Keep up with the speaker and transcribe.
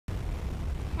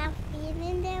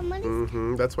caffeine in there? What is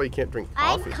Mm-hmm. That's why you can't drink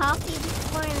I coffee. had coffee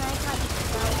before and I got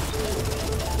exploded.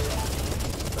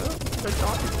 Oh, you've had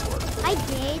coffee before. I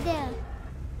did.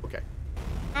 Okay.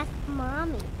 Ask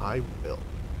mommy. I will.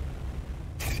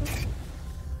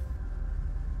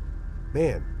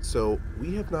 Man, so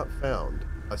we have not found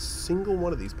a single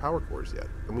one of these power cores yet,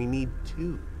 and we need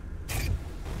 2.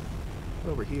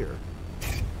 Over here.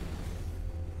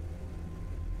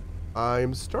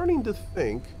 I'm starting to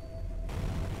think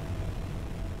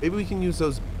maybe we can use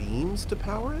those beams to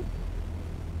power it?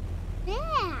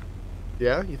 Yeah.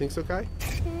 Yeah, you think so, Kai?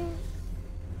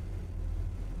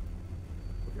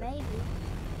 Maybe.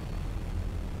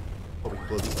 Oh, we can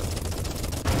blow these up.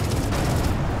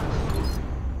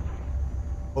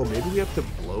 Oh, maybe we have to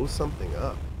blow something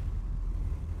up.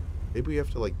 Maybe we have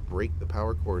to, like, break the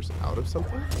power cores out of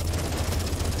something?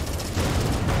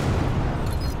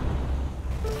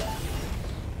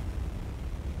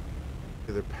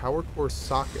 Okay, they're power core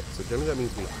sockets, so generally that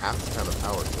means we have to have a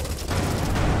power core.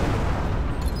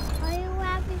 Why you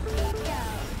have to shoot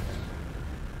those?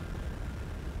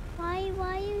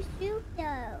 Why you shoot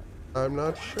those? I'm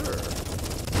not sure.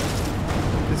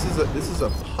 This is a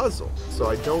puzzle, so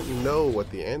I don't know what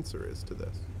the answer is to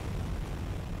this.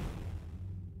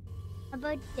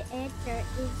 About the answer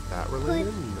is That put related?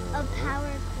 a No.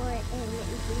 power cord in and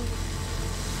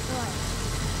destroy.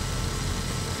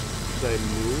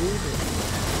 Dilute?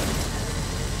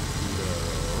 No.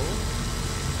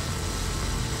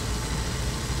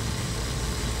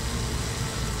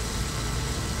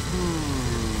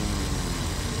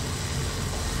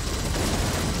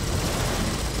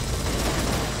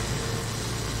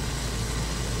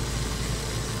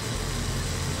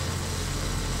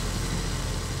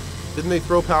 Didn't they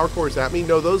throw power cores at me?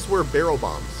 No, those were barrel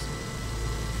bombs.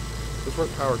 Those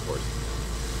weren't power cores.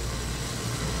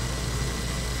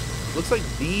 Looks like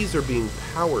these are being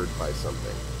powered by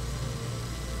something.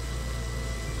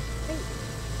 Wait,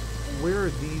 Where are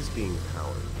these being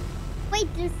powered?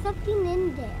 wait, there's something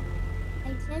in there. I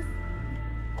just.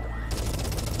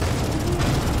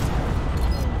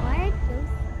 Why are those?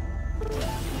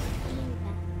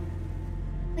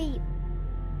 Wait,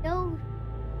 those.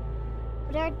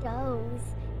 What are those?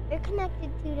 They're connected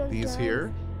to those. These doors,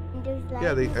 here? And those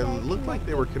Yeah, they lightings are looked like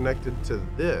they were connected to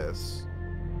this.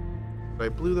 But I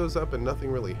blew those up and nothing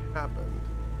really happened.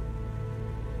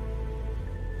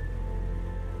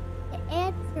 The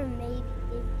answer maybe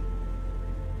is.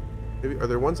 Maybe, are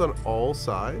there ones on all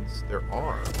sides? There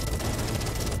are.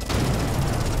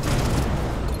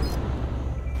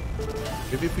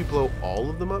 Maybe if we blow all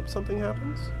of them up, something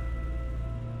happens?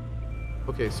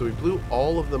 Okay, so we blew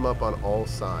all of them up on all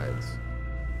sides.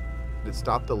 Did it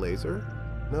stop the laser?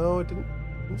 No, it didn't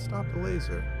stop the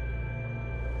laser.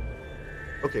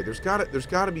 Okay, there's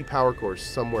gotta be power cores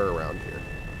somewhere around here.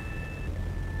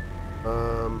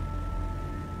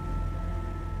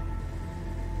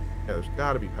 Yeah, there's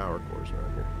gotta be power cores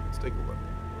around here. Let's take a look.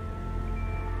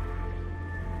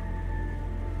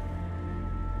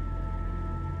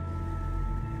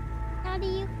 Daddy,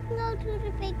 you can go to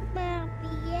the big map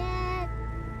yet.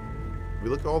 We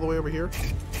look all the way over here.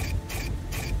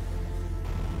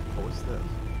 Oh, what's this?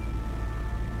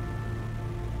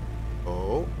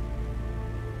 Oh.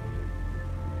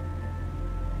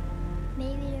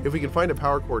 Maybe If we can find a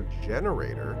power core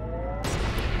generator.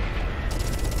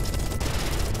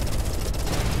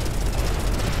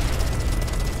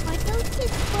 why don't you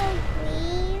go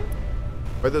green?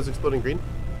 Are those exploding green?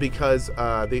 Because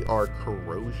they are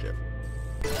corrosion.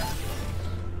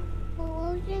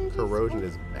 Corrosion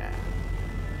is bad.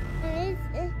 And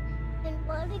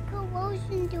what did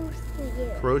corrosion do to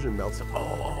you? Corrosion melts them.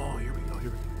 Oh, here we go,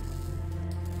 here we go.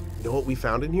 You know what we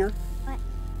found in here? What?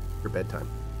 For bedtime.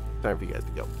 Time for you guys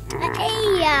to go.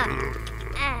 Hey!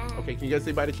 Okay, can you guys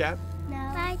say bye to chat? No.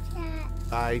 Bye, chat.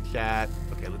 Bye, chat.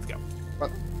 Okay, let's go.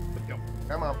 Come on, let's go.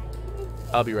 Come on.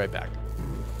 I'll be right back.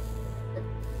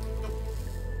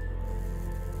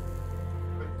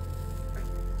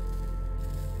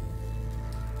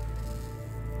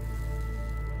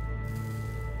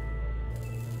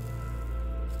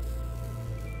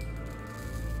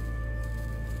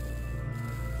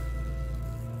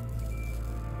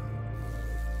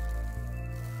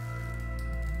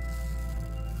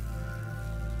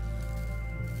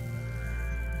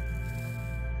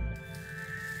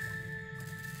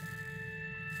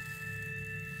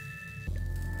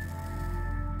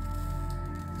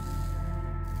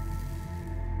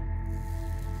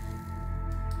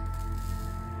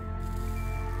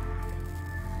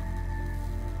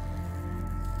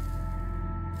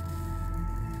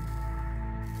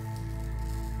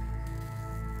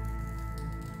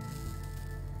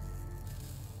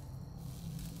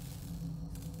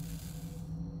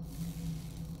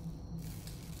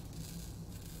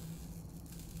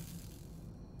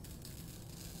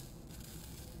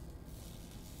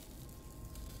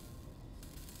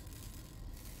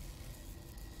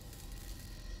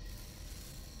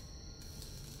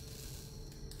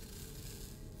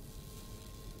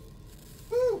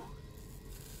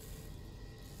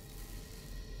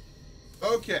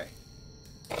 Okay.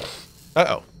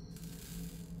 Uh-oh.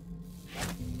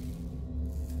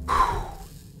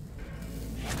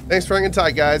 Thanks for hanging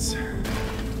tight, guys.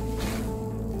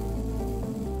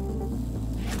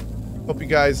 Hope you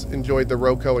guys enjoyed the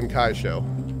Roko and Kai show.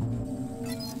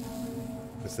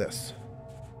 What's this?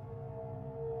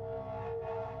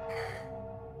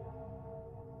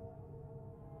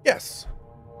 Yes.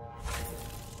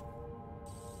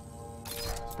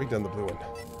 Let's break down the blue one.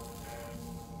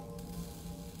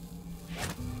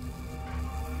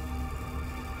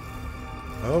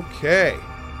 Okay.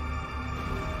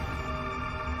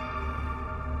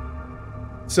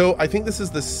 So I think this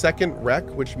is the second wreck,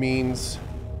 which means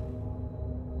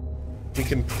we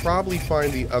can probably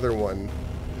find the other one.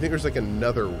 I think there's like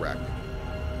another wreck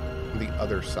on the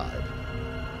other side.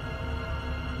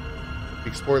 If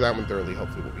we explore that one thoroughly,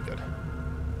 hopefully we'll be good.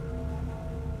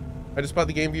 I just bought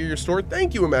the game via your store.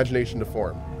 Thank you, Imagination to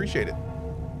Form. Appreciate it.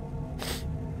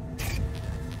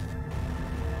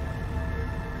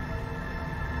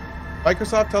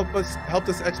 Microsoft helped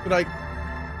us expedite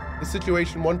the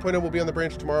situation. 1.0 will be on the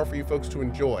branch tomorrow for you folks to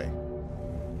enjoy.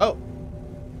 Oh.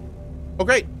 Oh,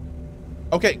 great.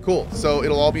 Okay, cool. So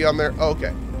it'll all be on there. Oh,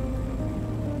 okay.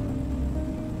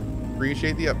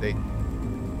 Appreciate the update.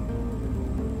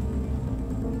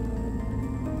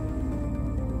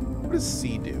 What does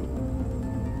C do?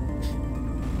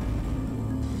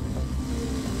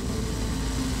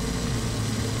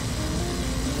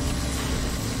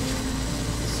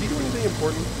 Does C do anything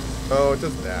important? Oh, it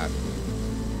does that.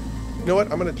 You know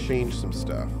what? I'm going to change some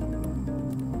stuff.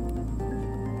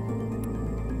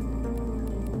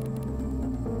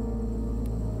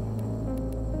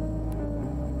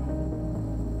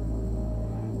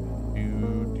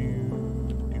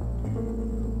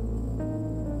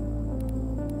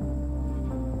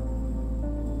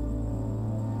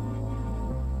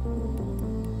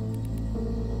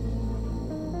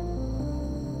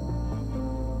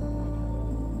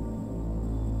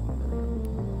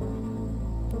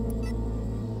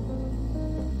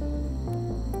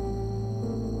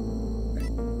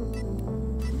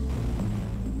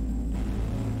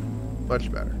 Much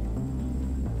better.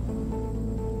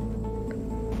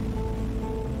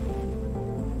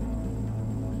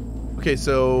 Okay,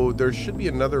 so there should be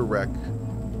another wreck. It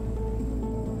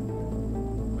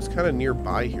was kind of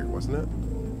nearby here, wasn't it?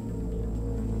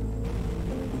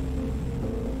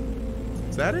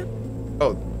 Is that it?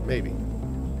 Oh, maybe.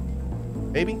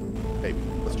 Maybe? Maybe.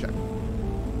 Let's check.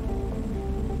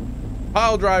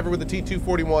 Pile driver with a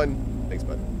T241. Thanks,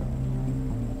 bud.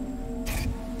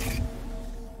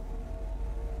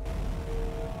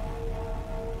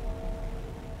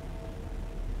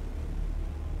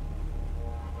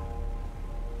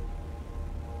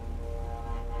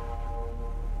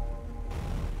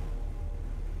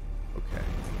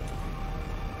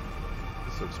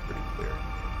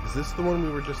 Is this the one we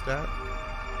were just at?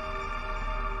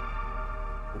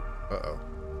 Uh-oh.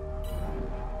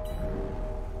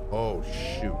 Oh,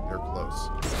 shoot. They're close.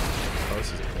 Oh,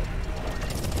 this isn't good.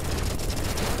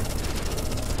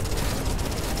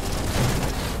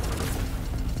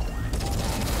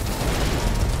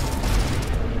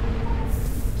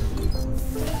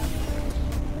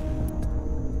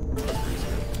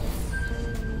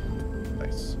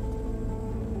 Nice.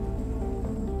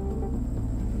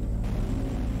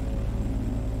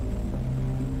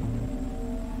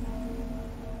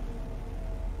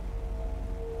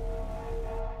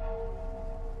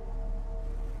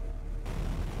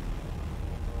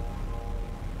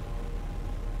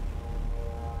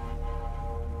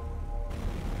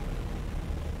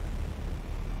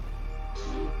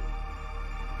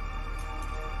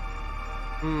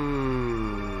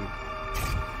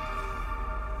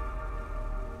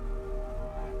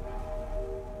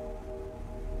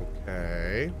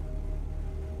 Okay.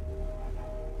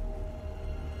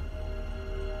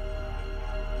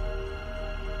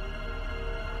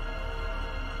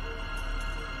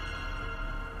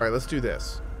 All right, let's do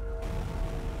this.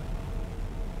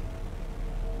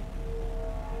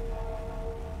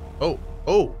 Oh,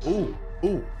 oh, ooh,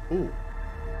 ooh, ooh.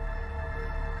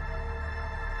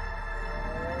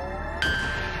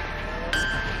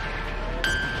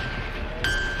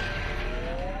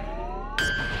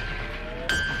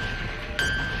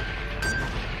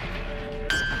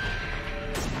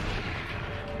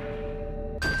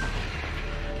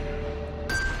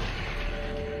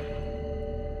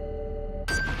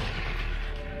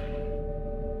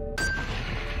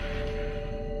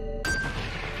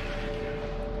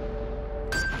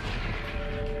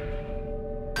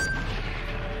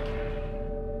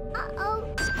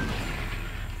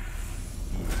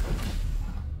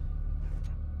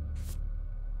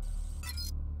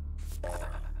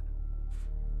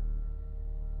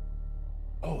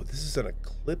 Oh, this is an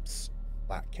Eclipse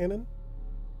flat cannon?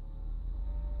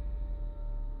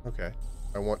 Okay.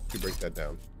 I want to break that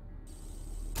down.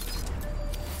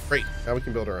 Great. Now we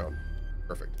can build our own.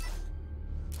 Perfect.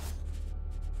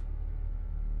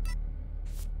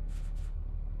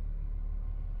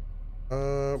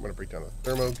 I'm going to break down the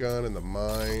thermo gun and the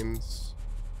mines.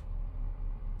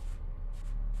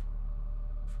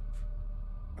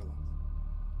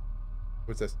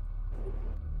 What's this?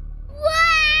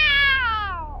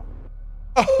 Wow!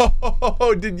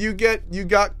 Oh, did you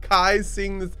got Kai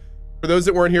seeing this? For those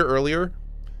that weren't here earlier,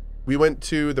 we went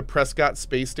to the Prescott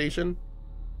space station,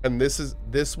 and this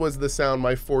was the sound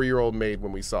my 4-year-old made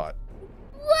when we saw it.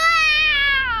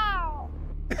 Wow!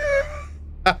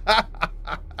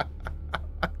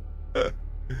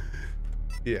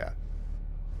 Yeah.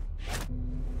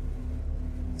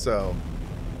 So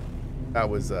that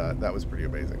was pretty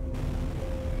amazing.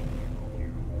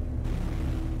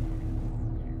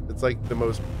 It's like the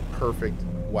most perfect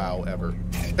wow ever.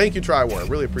 Thank you, Triwar.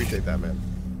 Really appreciate that, man.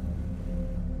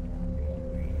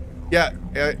 Yeah.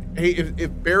 Hey,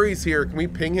 if Barry's here, can we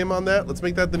ping him on that? Let's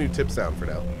make that the new tip sound for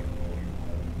now.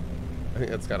 I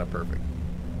think that's kind of perfect.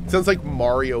 It sounds like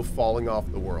Mario falling off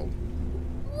the world.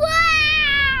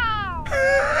 Wow!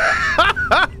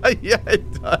 Yeah,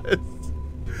 it does.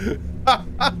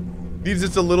 Needs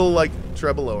just a little like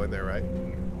tremolo in there, right?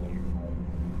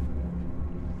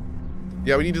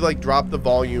 Yeah, we need to like drop the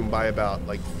volume by about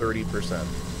like 30%. And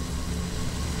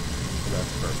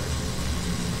that's perfect.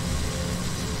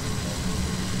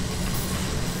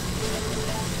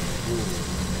 Ooh,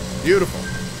 beautiful.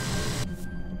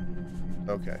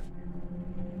 Okay.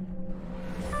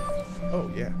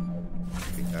 Oh yeah.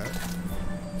 Take that.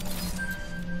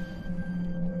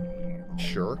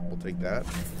 Sure, we'll take that.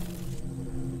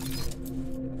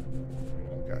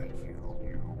 Okay.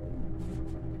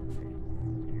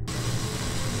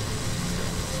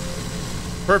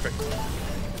 Perfect.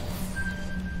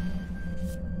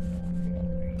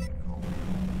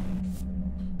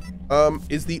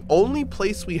 Is the only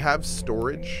place we have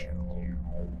storage?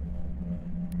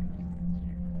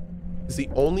 Is the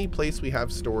only place we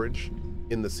have storage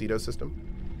in the Cedo system?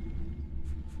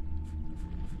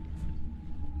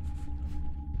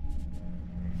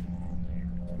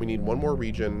 We need one more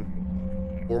region,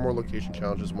 4 more location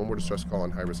challenges, 1 more distress call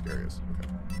on high-risk areas. Okay.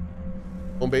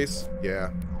 Home base?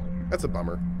 Yeah. That's a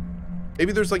bummer.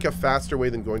 Maybe there's like a faster way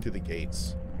than going through the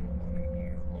gates.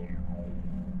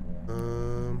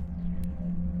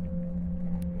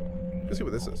 Let's see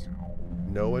what this is.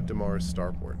 Noah Damar's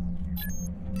Starport.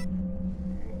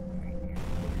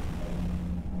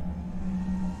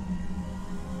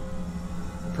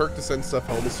 Perk to send stuff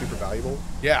home is super valuable.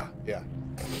 Yeah, yeah.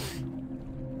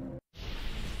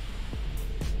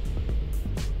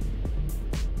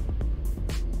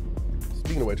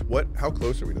 Speaking of which, how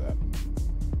close are we to that?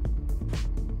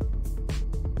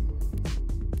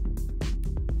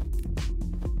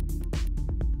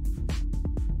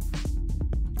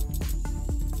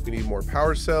 We need more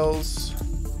power cells,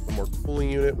 one more cooling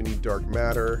unit. We need dark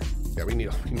matter. Yeah, we need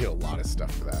a lot of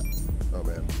stuff for that. Oh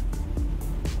man.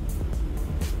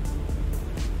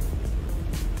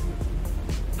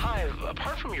 Hi,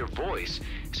 apart from your voice,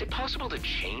 is it possible to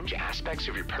change aspects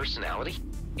of your personality?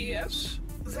 Yes,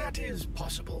 that is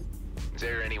possible. Is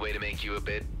there any way to make you a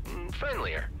bit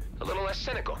friendlier, a little less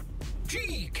cynical?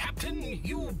 Gee, Captain,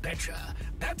 you betcha.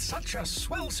 That's such a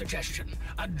swell suggestion.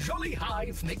 A jolly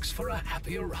hive makes for a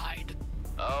happier ride.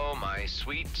 Oh, my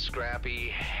sweet, scrappy,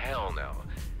 hell no.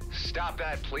 Stop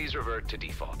that, please revert to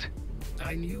default.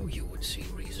 I knew you would see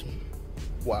reason.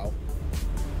 Wow.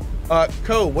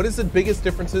 Cohh, what is the biggest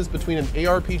differences between an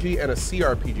ARPG and a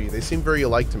CRPG? They seem very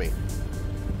alike to me.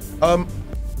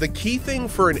 The key thing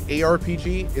for an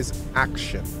ARPG is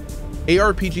action.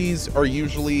 ARPGs are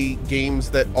usually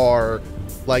games that are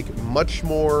like much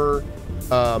more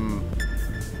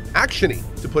actiony,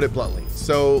 to put it bluntly.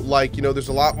 So like, you know, there's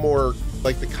a lot more,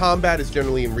 like the combat is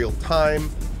generally in real time.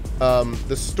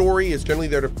 The story is generally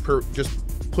there to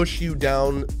just push you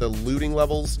down the looting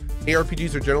levels.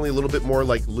 ARPGs are generally a little bit more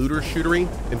like looter shootery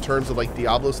in terms of like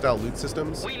Diablo style loot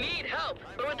systems. We need help.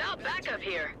 We're without backup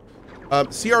here.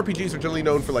 CRPGs are generally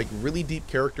known for like really deep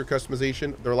character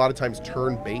customization. They're a lot of times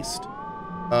turn-based,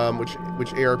 which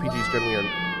ARPGs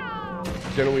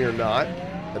generally are not.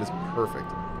 That is perfect.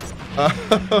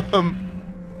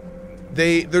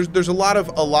 There's a lot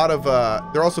of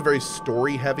they're also very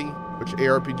story heavy, which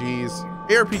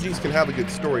ARPGs can have a good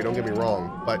story, don't get me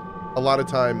wrong, but a lot of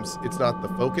times it's not the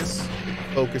focus. The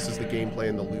focus is the gameplay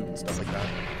and the loot and stuff like that.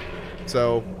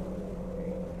 So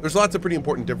there's lots of pretty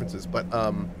important differences, but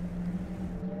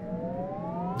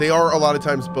they are a lot of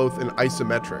times both in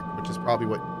isometric, which is probably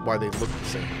why they look the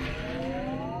same.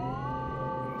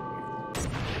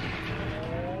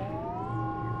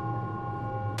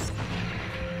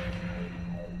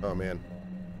 Oh man.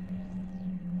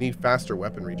 Need faster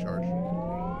weapon recharge.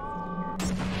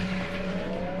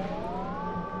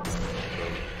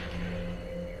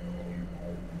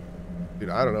 Dude,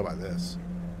 I don't know about this.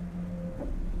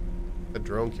 The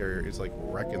drone carrier is like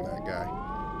wrecking that guy.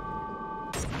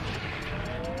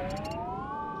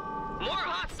 More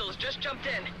hostiles just jumped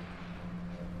in.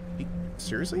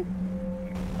 Seriously?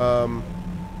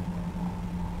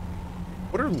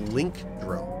 What are link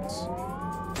drones?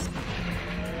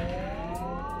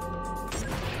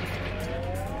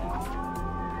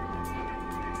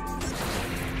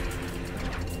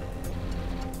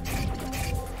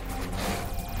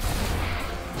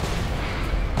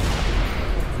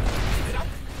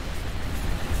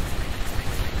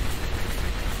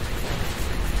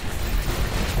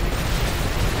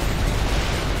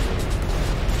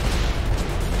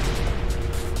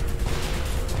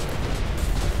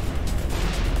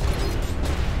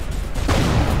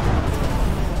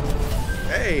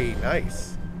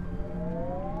 Nice.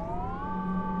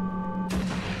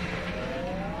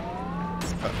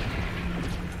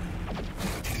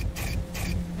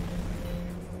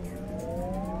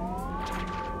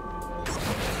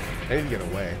 I need to get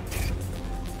away.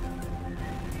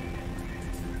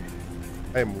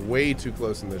 I am way too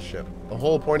close in this ship. The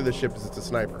whole point of the ship is it's a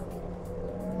sniper.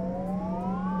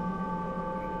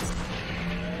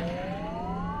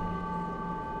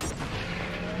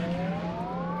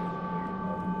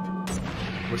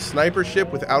 A sniper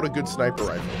ship without a good sniper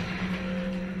rifle.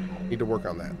 Need to work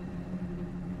on that.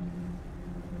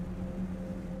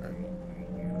 Right.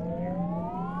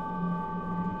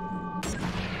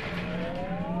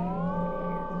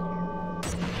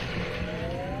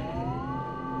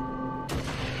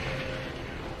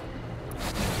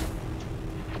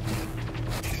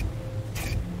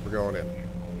 We're going in.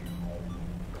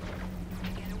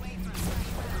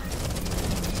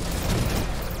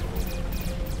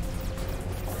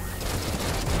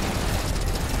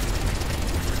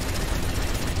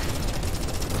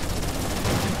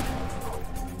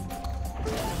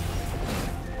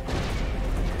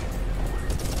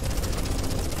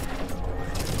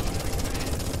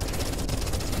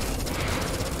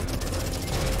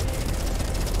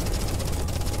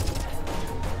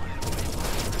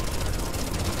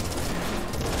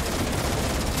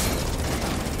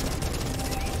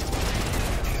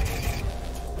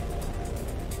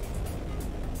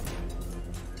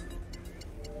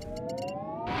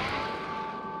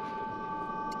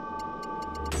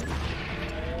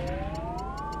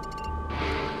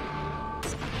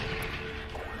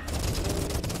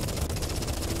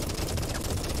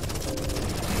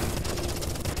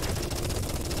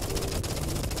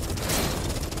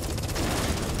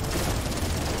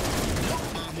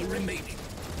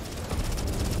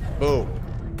 Boom.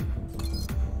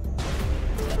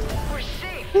 We're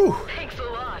safe. Whew. Thanks a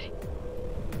lot.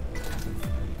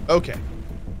 Okay.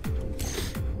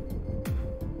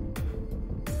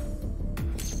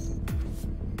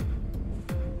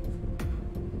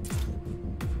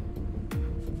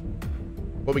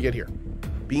 What we get here?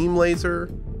 Beam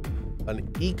laser,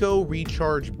 an eco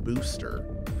recharge booster.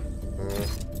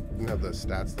 Didn't have the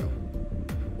stats though.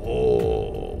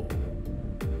 Oh.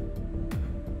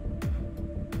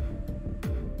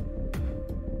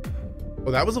 Oh,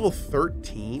 that was level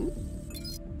 13?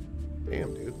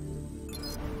 Damn, dude.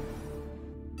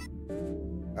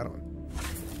 Add on.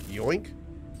 Yoink.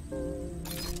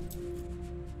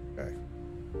 Okay.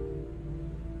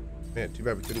 Man, too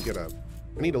bad we couldn't get a...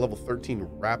 I need a level 13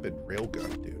 rapid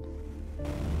railgun, dude.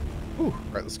 Whew. All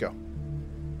right, let's go.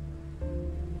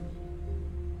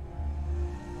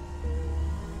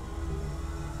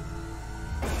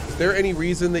 Is there any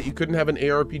reason that you couldn't have an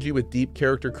ARPG with deep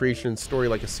character creation and story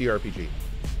like a CRPG?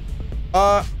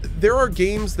 There are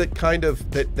games that kind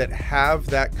of that have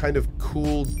that kind of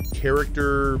cool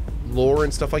character lore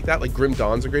and stuff like that. Like Grim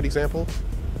Dawn's a great example.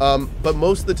 But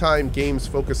most of the time, games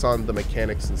focus on the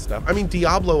mechanics and stuff. I mean,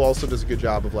 Diablo also does a good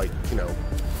job of, like, you know,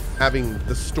 having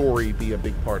the story be a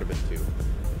big part of it too.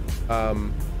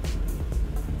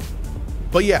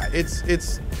 But yeah,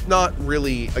 it's not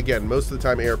really, again, most of the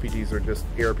time ARPGs are just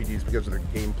ARPGs because of their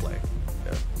gameplay.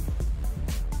 Yeah.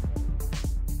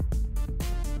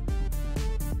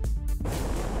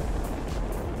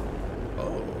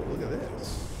 Oh, look at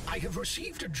this. I have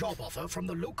received a job offer from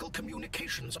the local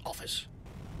communications office.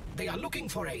 They are looking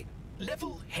for a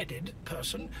level-headed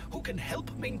person who can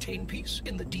help maintain peace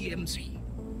in the DMZ.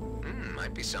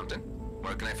 Might be something.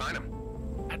 Where can I find him?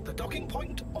 at the docking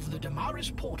point of the Damaris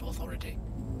Port Authority.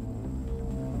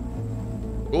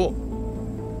 Cool.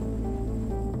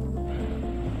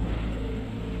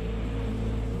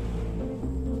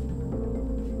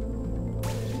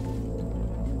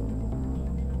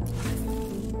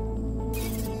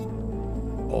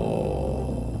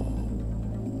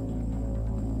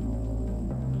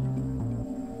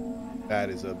 That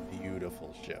is a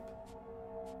beautiful ship.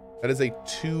 That is a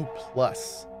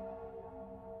 2+.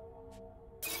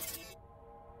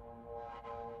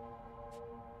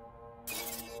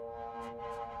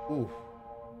 Ooh.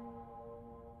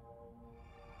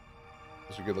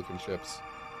 Those are good looking ships.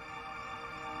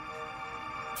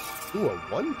 Ooh, a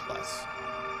 1+.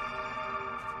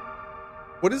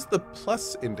 What does the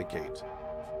plus indicate?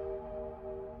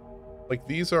 Like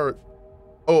these are...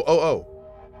 Oh.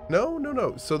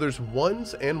 No. So there's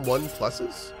 1s and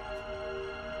 1+s?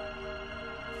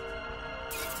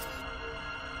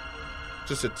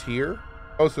 Just a tier?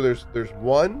 Oh, so there's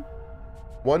 1,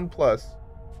 1+,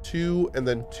 2, and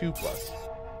then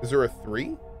 2+. Is there a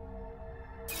 3?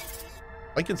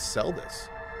 I can sell this.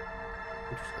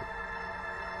 Interesting.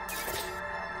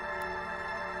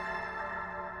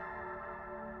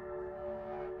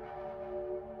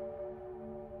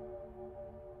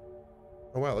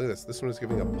 Oh wow, look at this. This one is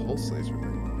giving a pulse laser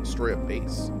thing. Destroy a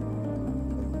base.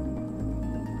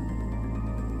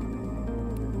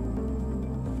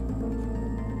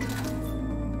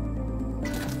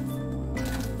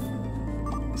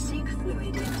 Seek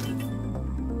fluid intake.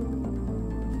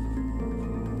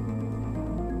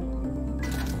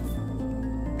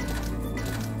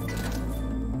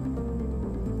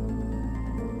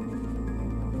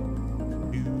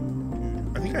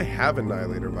 I think I have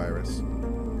Annihilator virus.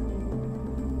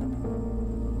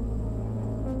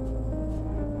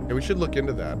 Yeah, we should look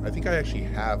into that. I think I actually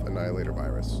have Annihilator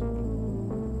virus.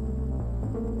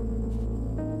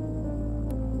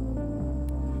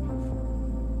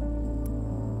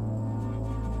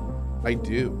 I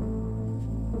do.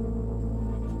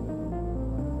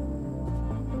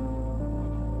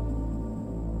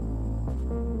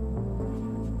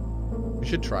 We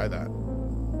should try that.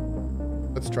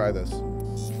 Let's try this.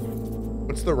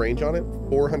 What's the range on it?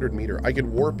 400 meter. I could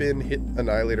warp in, hit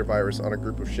Annihilator virus on a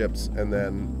group of ships, and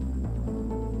then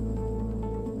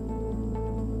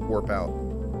warp out.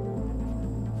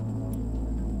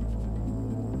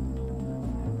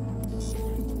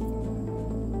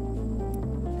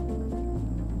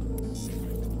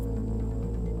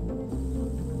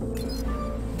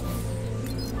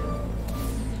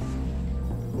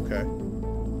 Okay.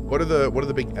 What are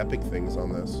the big epic things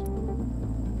on this?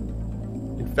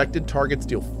 Infected targets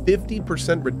deal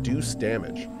 50% reduced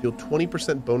damage. Deal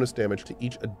 20% bonus damage to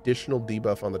each additional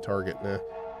debuff on the target. Nah.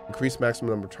 Increase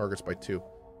maximum number of targets by 2.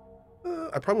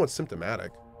 I probably want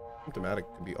symptomatic. Symptomatic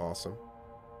could be awesome.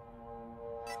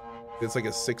 It's like a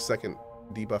 6-second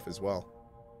debuff as well.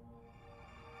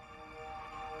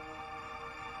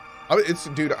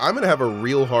 Dude, I'm gonna have a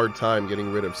real hard time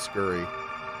getting rid of Scurry.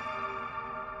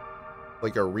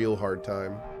 Like a real hard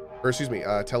time. Or excuse me,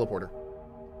 teleporter.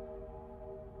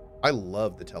 I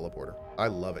love the teleporter. I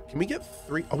love it. Can we get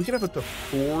 3? Oh, we can have up to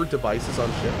 4 devices on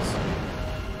ships.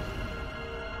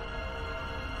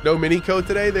 No mini code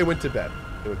today. They went to bed.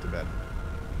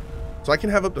 So I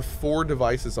can have up to 4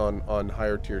 devices on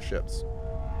higher tier ships.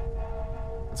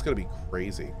 It's gonna be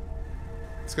crazy.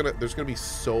 There's gonna be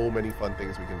so many fun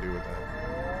things we can do with that.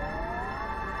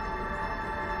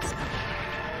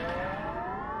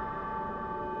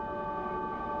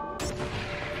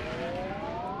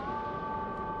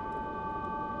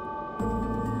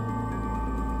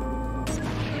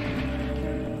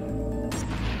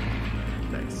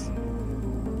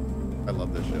 I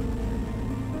love this ship.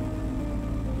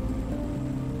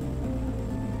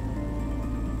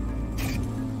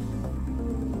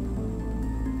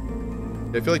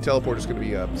 I feel like teleport is going to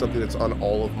be something that's on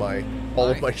all of my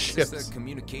ships. Is this the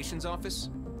communications office?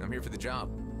 I'm here for the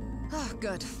job. Oh,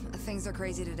 good. Things are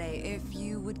crazy today. If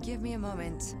you would give me a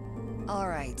moment. All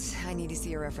right, I need to see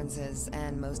your references,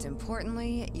 and most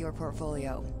importantly, your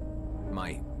portfolio.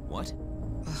 My what?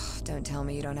 Ugh, don't tell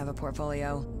me you don't have a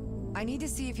portfolio. I need to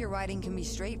see if your writing can be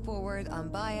straightforward,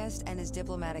 unbiased, and as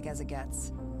diplomatic as it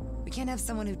gets. We can't have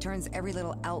someone who turns every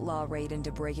little outlaw raid into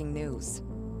breaking news.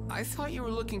 I thought you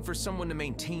were looking for someone to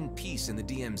maintain peace in the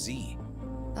DMZ.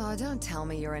 Oh, don't tell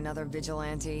me you're another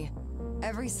vigilante.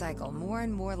 Every cycle, more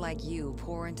and more like you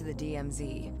pour into the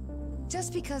DMZ.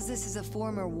 Just because this is a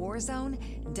former war zone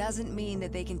doesn't mean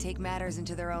that they can take matters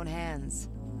into their own hands.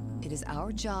 It is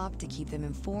our job to keep them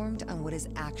informed on what is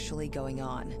actually going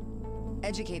on.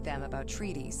 Educate them about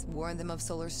treaties, warn them of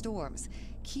solar storms.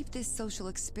 Keep this social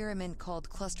experiment called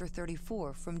Cluster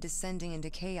 34 from descending into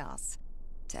chaos.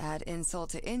 To add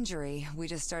insult to injury, we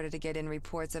just started to get in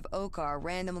reports of Cohh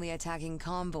randomly attacking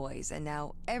convoys, and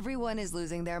now everyone is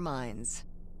losing their minds.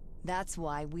 That's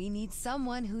why we need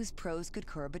someone whose prose could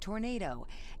curb a tornado,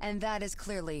 and that is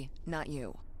clearly not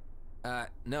you.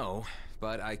 No,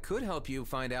 but I could help you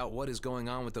find out what is going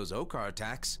on with those Cohh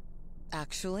attacks.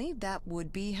 Actually, that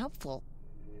would be helpful.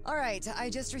 All right,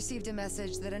 I just received a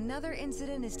message that another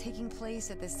incident is taking place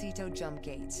at the Ceto jump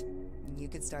gate. You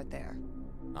could start there.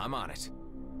 I'm on it.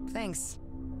 Thanks.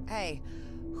 Hey,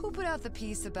 who put out the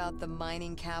piece about the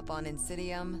mining cap on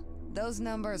Insidium? Those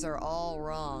numbers are all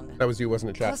wrong. That was you, wasn't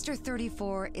it, chat? Cluster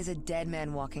 34 is a dead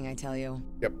man walking, I tell you.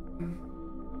 Yep.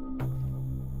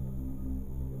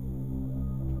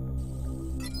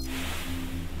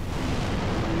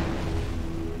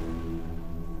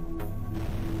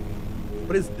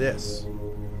 What is this?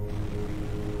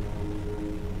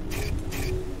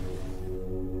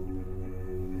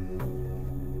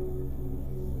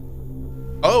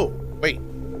 Oh, wait.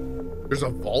 There's a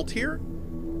vault here?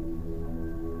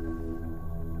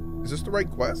 Is this the right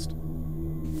quest?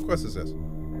 What quest is this?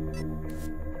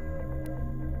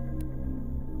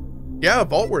 Yeah,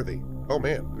 vault worthy. Oh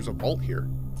man, there's a vault here.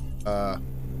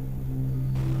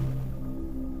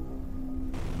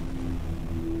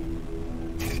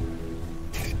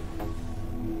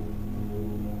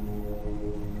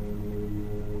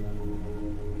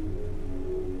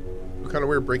 Kind of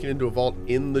weird breaking into a vault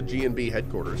in the G&B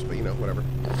headquarters, but you know, whatever.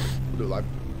 We'll do it live.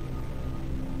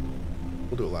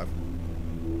 We'll do it live.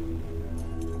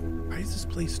 Why is this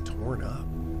place torn up?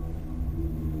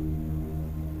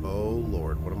 Oh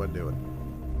Lord, what am I doing?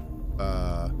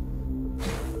 Ow.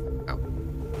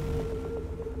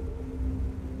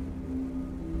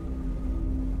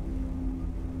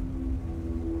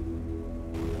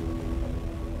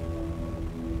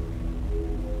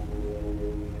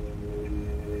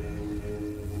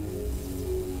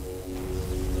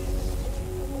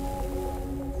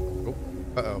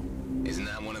 Uh-oh. Isn't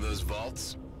that one of those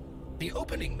vaults? The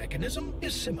opening mechanism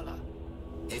is similar.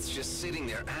 It's just sitting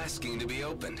there asking to be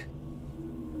opened.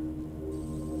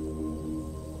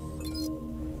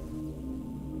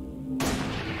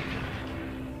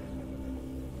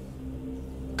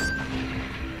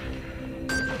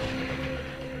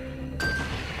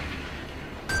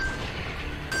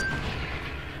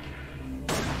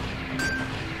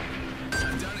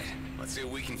 I've done it. Let's see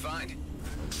what we can find.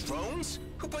 Drones?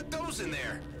 Who put those in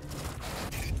there?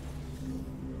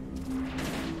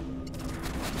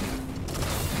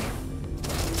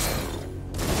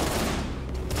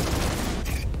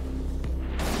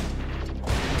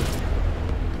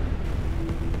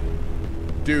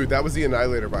 Dude, that was the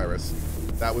Annihilator virus.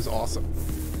 That was awesome.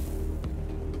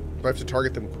 Do I have to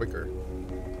target them quicker?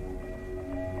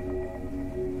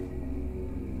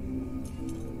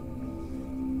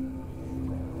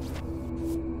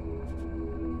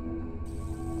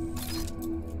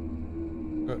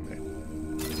 Okay.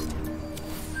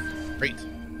 Great.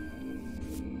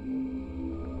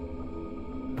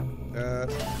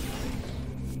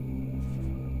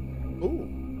 Ooh.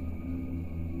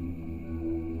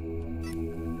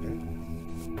 Okay.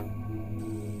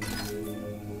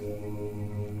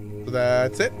 So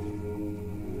that's it.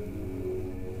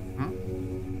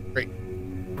 Great.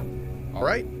 All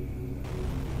right.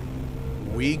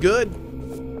 We good.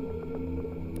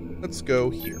 Let's go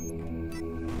here.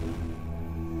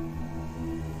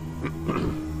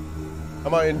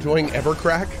 Am I enjoying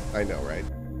Evercrack? I know, right?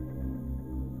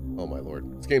 Oh my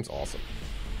lord. This game's awesome.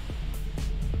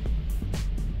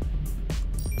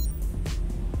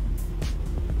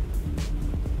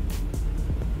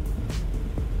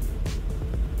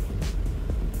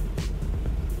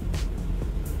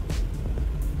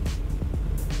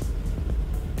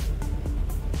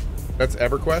 That's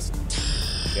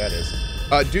EverQuest? Yeah, it is.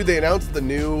 Dude, they announced the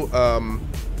new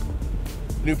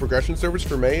progression servers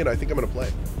for May, and I think I'm gonna play.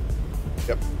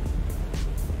 Yep.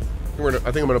 I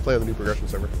think I'm gonna play on the new progression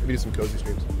server. Maybe do some cozy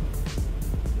streams.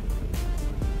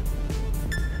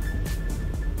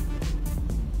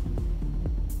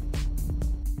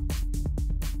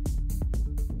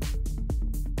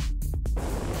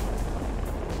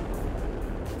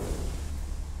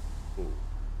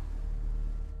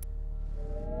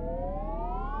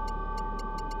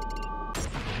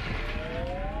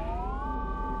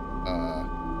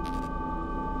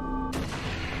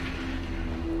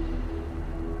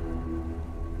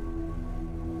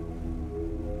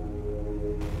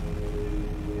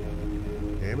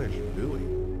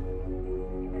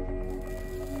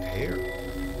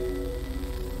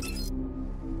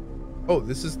 Oh,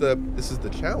 this is the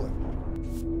challenge.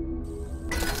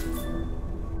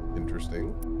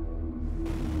 Interesting.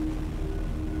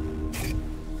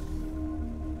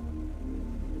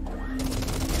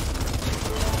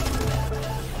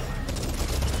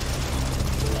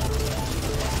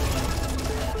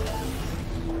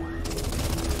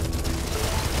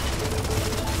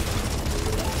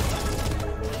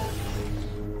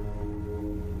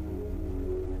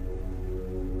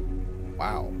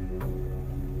 Wow.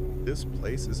 This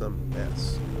place is a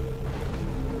mess.